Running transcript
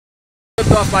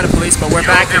flipped off by the police, but we're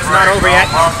back. It's not over yet.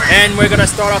 And we're going to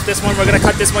start off this one. We're going to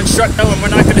cut this one short, though, and we're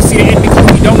not going to see the end because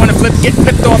we don't want to get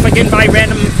flipped off again by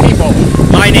random people.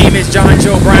 My name is John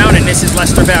Joe Brown, and this is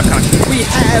Lester Babcock. We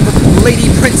have Lady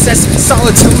Princess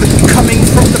Solitude coming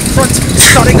from the front,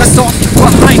 starting us off.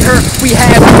 Behind her, we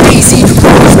have Daisy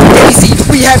Rose Daisy.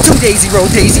 We have two Daisy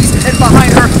Rose Daisies, and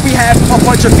behind her, we have a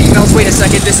bunch of females. Wait a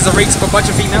second, this is a race of a bunch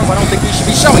of females. I don't think we should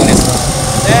be showing this.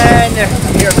 And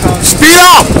here comes... Speed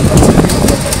up!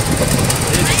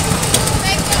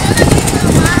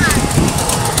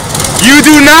 You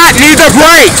do not need the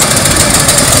brake!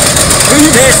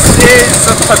 This is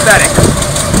pathetic.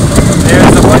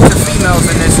 There's a bunch of females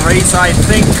in this race. I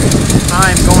think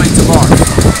I'm going to bark.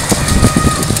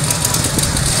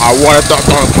 I want to start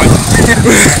throwing punches.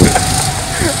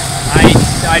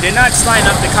 I did not sign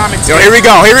up the comments. Yo, here we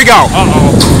go, here we go.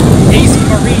 Uh-oh. Daisy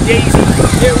Marie Daisy.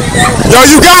 Here we go. Yo,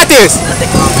 you got this!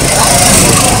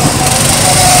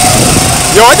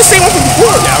 Yo, I just seen one from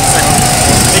before. Yeah, I'm saying.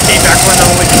 They came back for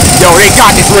another week. Yo, they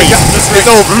got this race. It's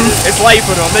over. It's life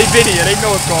for them. They video. They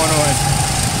know what's going on.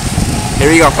 Here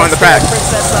we go, from the crash.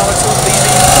 Princess Solitude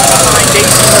leaving behind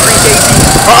Daisy Marie Daisy.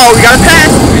 Uh-oh, we got a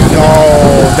pass. No.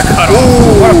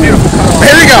 Ooh. What a beautiful cut off.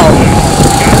 Here we go.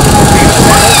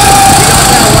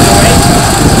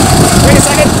 Wait a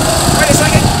second. Wait a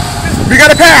second. We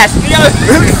got a pass. We got a...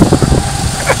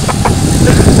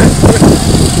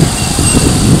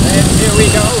 And here we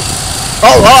go.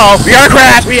 Oh, we got a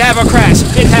crash. We have a crash.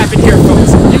 It happened here,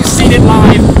 folks. You've seen it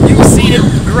live. You've seen it.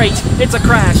 Great. It's a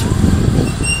crash.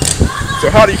 So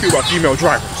how do you feel about female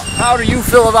drivers? How do you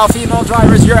feel about female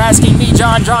drivers? You're asking me,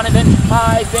 Jonathan.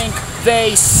 I think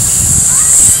they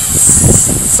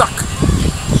suck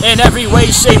in every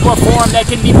way, shape, or form that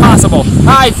can be possible.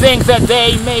 I think that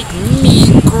they make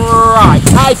me cry.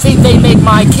 I think they make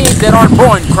my kids that aren't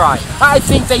born cry. I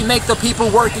think they make the people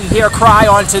working here cry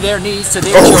onto their knees to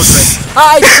their children.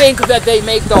 I think that they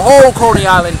make the whole Coney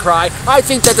Island cry. I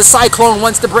think that the cyclone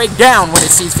wants to break down when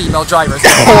it sees female drivers.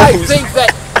 I think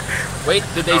that... Wait,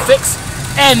 did they fix?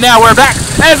 And now we're back.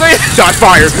 As we... Shots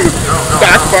fired.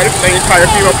 Shots fired from the entire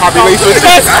female population. The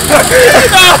entire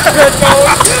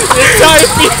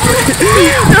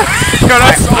No,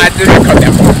 I didn't cut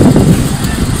that part.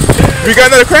 We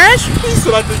got another crash?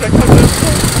 So I think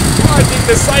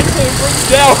the cyclone breaks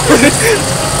down.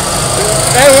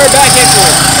 And we're back into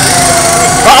it.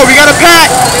 Uh-oh, we got a pass.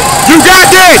 You got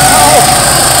this.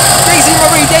 Daisy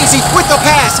Marie Daisy with the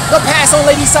pass on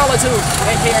Lady Solitude.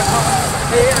 And here comes,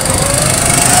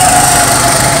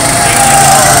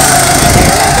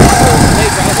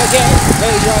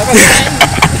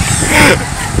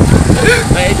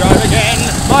 They drive again.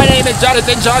 My name is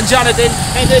Jonathan, Jonathan,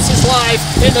 and this is live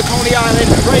in the Coney Island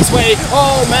Raceway.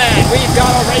 Oh man, we've got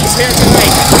a race here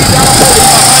tonight. We've got a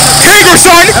race. Take her,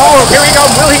 son! Oh, here we go.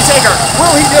 Will he take her?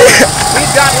 Will he do it?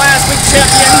 We've got last week's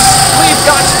champions. We've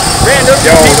got random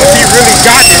people. He really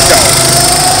got this though.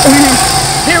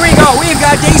 Here we go. We've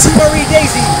got Daisy Marie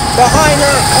Daisy. Behind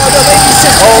her are the lady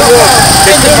sisters. Oh look,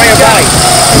 this is my advice.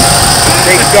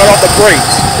 They got off the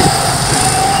brakes.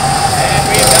 And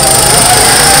we've got the drivers. We've got the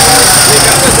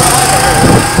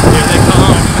drivers. Here they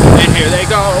come. And here they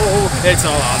go. It's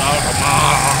all out.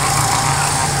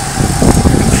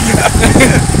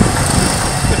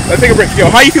 Let's take a break.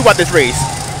 Yo, how do you feel about this race?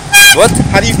 What?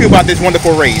 How do you feel about this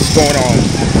wonderful race going on?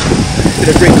 To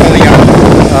the great Coney Island?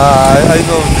 I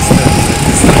know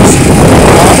distance.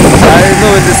 I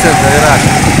know distance, relax.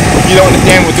 You don't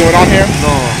understand what's going on here?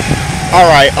 No.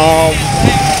 Alright, I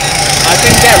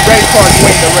think that red car is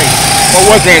winning the race. Or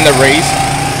was in the race.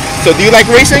 So do you like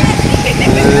racing?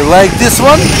 Like this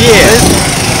one? Yeah.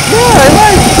 Yeah, I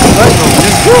like it.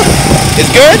 It's good. It's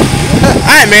good?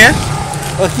 Alright, man.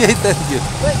 Okay, thank you.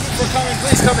 Thank you for coming.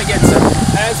 Please come again, sir.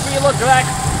 As we look back,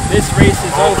 this race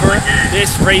is over.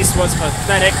 This race was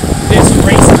pathetic. This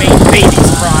race made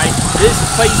babies cry. This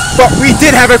place... But we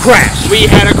did have a crash. We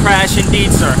had a crash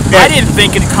indeed, sir. Yeah. I didn't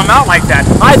think it'd come out like that.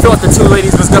 I thought the two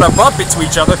ladies was gonna bump into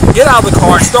each other, get out of the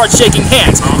car, and start shaking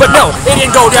hands. But no, it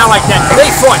didn't go down like that. They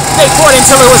fought. They fought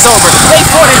until it was over. They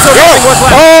fought until nothing was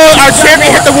left. Oh, our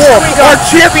champion hit the wall. Our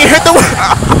champion hit the wall.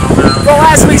 The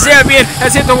last week's champion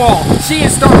has hit the wall. She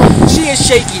is startled. She is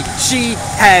shaky. She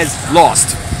has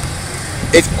lost.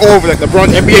 It's over like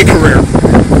LeBron's NBA career.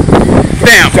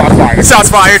 Bam! Shots fired. Shots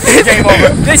fired. Game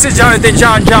over. This is Jonathan,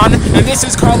 John, and this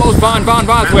is Carlos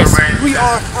Bonquist. We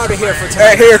are out of here for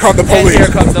tonight. And here comes the police. And here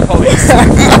comes the police.